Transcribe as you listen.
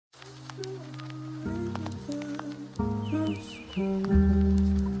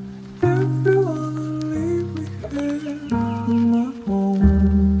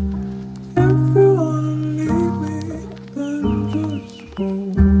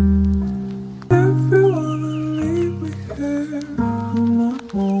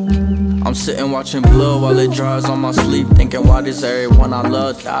Sitting watching blood while it dries on my sleeve, thinking why does everyone I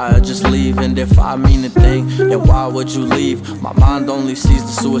love die or just leave? And if I mean a thing, then why would you leave? My mind only sees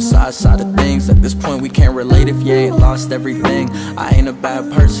the suicide side of things. At this point we can't relate if you ain't lost everything. I ain't a bad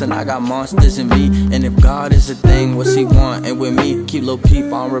person, I got monsters in me. And if God is a thing, what's he wanting with me? Keep Lil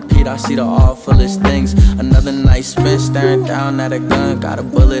Peep on repeat, I see the awfulest things. Another night spent staring down at a gun. Got a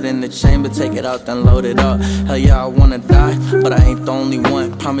bullet in the chamber, take it out then load it up. Hell yeah, I wanna die, but I ain't the only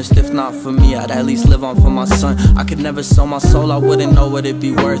one. Promised if not for me, I'd at least live on for my son. I could never sell my soul, I wouldn't know what it'd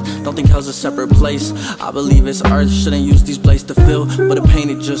be worth. Don't think hell's a separate place, I believe it's earth. Shouldn't use these blades to feel, but the pain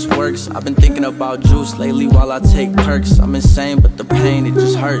it just works. I've been thinking about juice lately while I take perks. I'm insane, but the pain it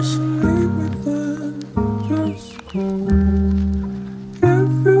just hurts.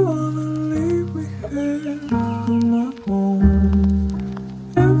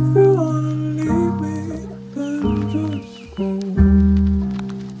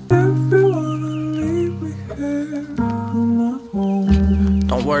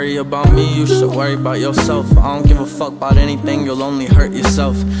 Don't worry about me, you should worry about yourself. I don't give a fuck about anything, you'll only hurt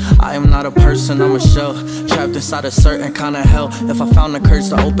yourself. I am not a person, I'm a shell, trapped inside a certain kind of hell. If I found the courage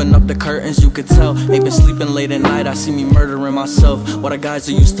to open up the curtains, you could tell. Ain't been sleeping late at night, I see me murdering myself. What the guys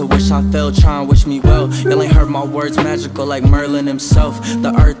who used to wish I failed, try and wish me well. Y'all ain't heard my words magical like Merlin himself.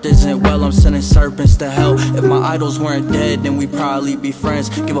 The earth isn't well, I'm sending serpents to hell. If my idols weren't dead, then we'd probably be friends.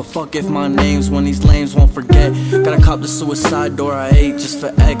 Give a fuck if my name's when these lames won't forget. Gotta cop the suicide door I ate just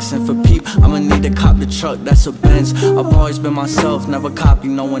for X. And for Peep, I'ma need to cop the truck, that's a Benz. I've always been myself, never copy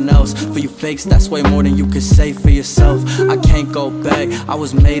no one else. For you fakes, that's way more than you could say for yourself. I can't go back, I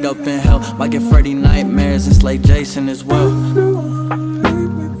was made up in hell. Might get Freddy nightmares and slay Jason as well.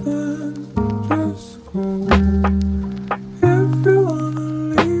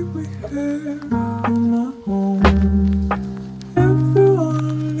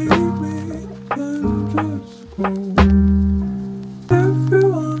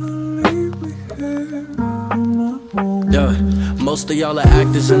 Yeah, most of y'all are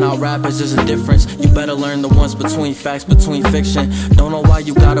actors and all rappers, there's a difference. You better learn the ones between facts, between fiction. Don't know why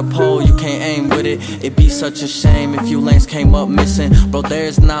you got a pole, you can't aim with it. It'd be such a shame if you lanes came up missing. Bro,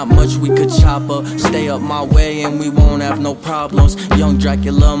 there's not much we could chop up. Stay up my way and we won't have no problems. Young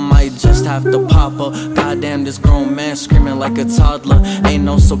Dracula might just have to pop up. Goddamn, this grown man screaming like a toddler. Ain't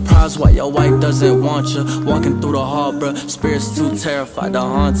no surprise why your wife doesn't want you. Walking through the hall, bruh, spirits too terrified to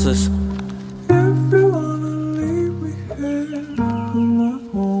haunt us.